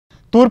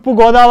తూర్పు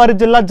గోదావరి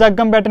జిల్లా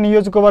జగ్గంపేట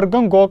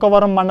నియోజకవర్గం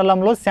గోకవరం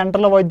మండలంలో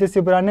సెంట్రల్ వైద్య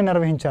శిబిరాన్ని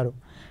నిర్వహించారు.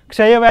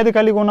 క్షయవ్యాధి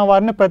కలిగి ఉన్న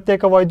వారిని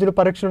ప్రత్యేక వైద్యులు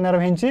పరీక్షలు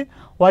నిర్వహించి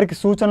వారికి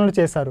సూచనలు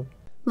చేశారు.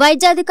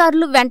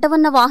 వైద్యాధికారులు వెంట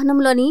ఉన్న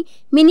వాహనంలోని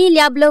మినీ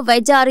ల్యాబ్లో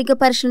వైద్య ఆరోగ్య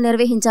పరీక్షలు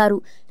నిర్వహించారు.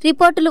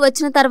 రిపోర్టులు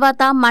వచ్చిన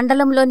తర్వాత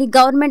మండలంలోని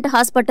గవర్నమెంట్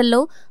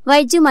హాస్పిటల్లో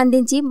వైద్యం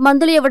అందించి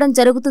మందులు ఇవ్వడం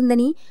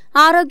జరుగుతుందని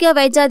ఆరోగ్య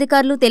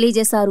వైద్యాధికారులు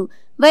తెలియజేశారు.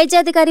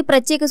 వైద్యాధికారి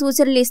ప్రత్యేక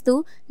సూచనలు ఇస్తూ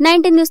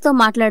 19 న్యూస్తో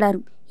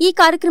మాట్లాడారు. ఈ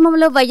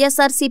కార్యక్రమంలో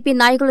వైఎస్ఆర్సీపీ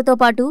నాయకులతో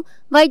పాటు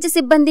వైద్య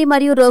సిబ్బంది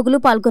మరియు రోగులు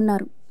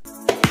పాల్గొన్నారు.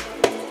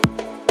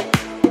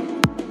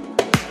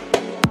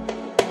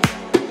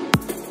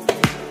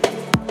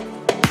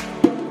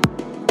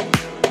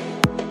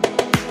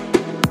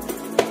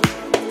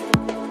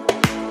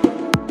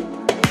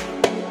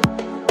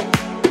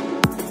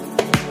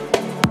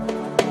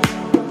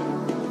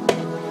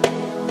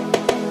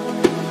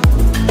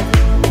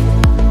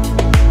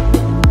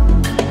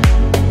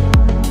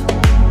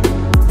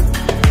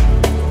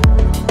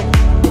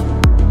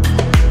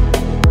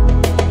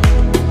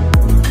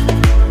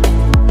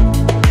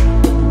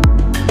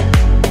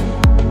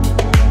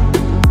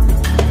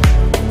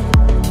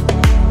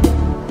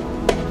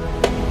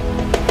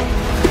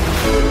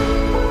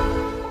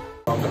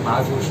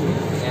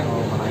 నేను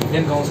మన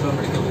ఇండియన్ కౌన్సిల్ ఆఫ్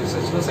మెడికల్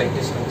రీసెర్చ్లో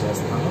సైంటిస్ట్గా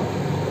చేస్తున్నాను.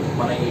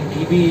 మన ఈ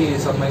టీబీ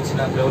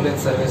సంబంధించిన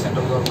ప్రివలెన్స్ సర్వే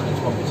సెంట్రల్ గవర్నమెంట్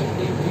నుంచి పంపించిన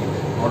టీబీ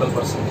నోడల్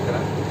పర్సన్ ఇక్కడ.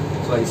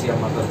 సో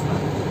ఐసీఎంఆర్ తరఫున.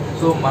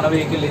 సో మన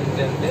వెహికల్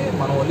ఏంటంటే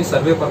మనం ఓన్లీ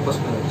సర్వే పర్పస్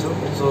మీద వచ్చాం.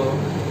 సో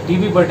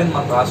టీబీ బర్డెన్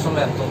మన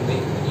రాష్ట్రంలో ఎంత ఉంది,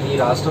 ఈ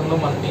రాష్ట్రంలో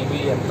మన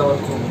టీబీ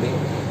ఎంతవరకు ఉంది,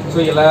 సో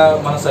ఇలా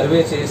మన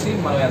సర్వే చేసి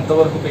మనం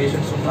ఎంతవరకు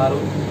పేషెంట్స్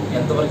ఉన్నారు,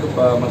 ఎంతవరకు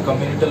మన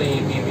కమ్యూనిటీలో ఈ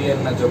టీబీ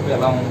అన్న జబ్బు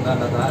ఎలా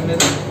ఉందన్న దాని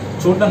మీద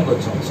చూడడానికి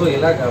వచ్చాం. సో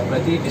ఇలాగ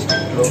ప్రతి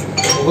డిస్ట్రిక్ట్లో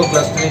ఒక్కో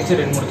క్లస్టర్ నుంచి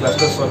 2-3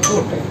 క్లస్టర్స్ వరకు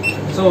ఉంటాయి.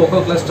 సో ఒక్కో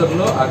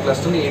క్లస్టర్లో ఆ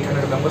క్లస్టర్లో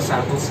 800 మెంబర్స్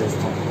శాంపుల్స్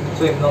చేస్తాం.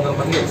 సో 800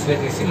 మంది ఎక్స్రే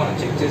తీసి మనం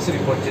చెక్ చేసి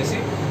రిపోర్ట్ చేసి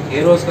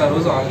ఏ రోజుకి ఆ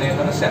రోజు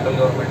ఆన్లైన్లోనే సెంట్రల్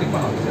గవర్నమెంట్కి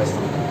మనం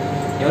అందజేస్తాం.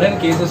 ఎవరైనా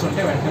కేసెస్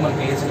ఉంటే వెంటనే మన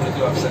పిహెచ్సి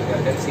మెడికల్ ఆఫీసర్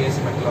గారు కానీ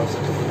సిఎస్సి మెడికల్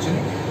ఆఫీసర్తో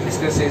కూర్చొని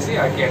డిస్కస్ చేసి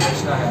ఆ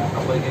క్యాండిడేట్స్ని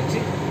అప్పగించి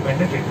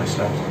వెంటనే ట్రీట్మెంట్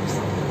స్టార్ట్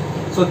చేస్తాం.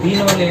 సో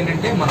దీనివల్ల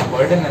ఏంటంటే మన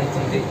బర్డెన్ ఎంత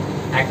ఉంది,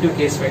 యాక్టివ్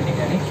కేసు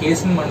పెండింగ్ అని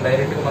కేసుని మనం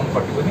డైరెక్ట్గా మనం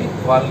పట్టుకుని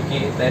వాళ్ళకి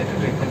డైరెక్ట్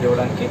ట్రీట్మెంట్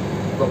ఇవ్వడానికి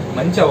ఒక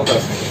మంచి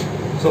అవకాశం.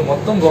 సో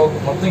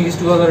మొత్తం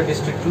ఈస్ట్ గోదావరి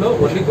డిస్ట్రిక్ట్లో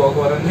ఓన్లీ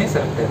గోకవరాన్ని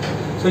సెలెక్ట్ అయ్యారు.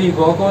 సో ఈ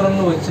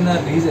గోకవరంలో వచ్చిన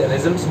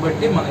రిజల్ట్స్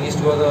బట్టి మన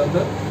ఈస్ట్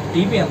గోదావరిలో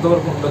టీబీ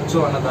ఎంతవరకు ఉండొచ్చు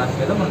అన్న దాని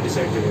మీద మనం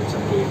డిసైడ్ చేయొచ్చు.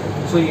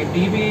 సో ఈ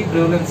టీబీ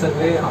ప్రివలెన్స్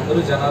సర్వే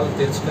అందరూ జనాలు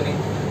తెలుసుకుని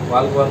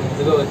వాళ్ళు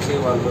ముందుగా వచ్చి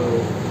వాళ్ళు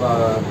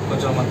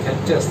కొంచెం మనకి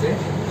హెల్ప్ చేస్తే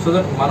సో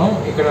దట్ మనం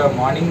ఇక్కడ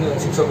మార్నింగ్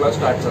 6 o'clock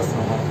స్టార్ట్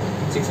చేస్తున్నాము.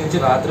 6 నుంచి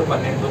రాత్రి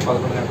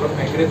 12-11 గంటలకు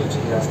మేము ఇక్కడే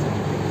కూర్చొని చేస్తాం.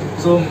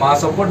 సో మా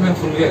సపోర్ట్ మేము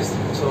ఫుల్గా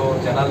ఇస్తాం. సో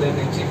జనాల దగ్గర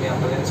నుంచి మీ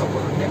అందరి దగ్గర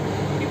సపోర్ట్ ఉంటే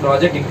ఈ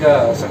ప్రాజెక్ట్ ఇంకా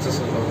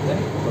సక్సెస్ఫుల్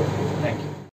అవుతుందని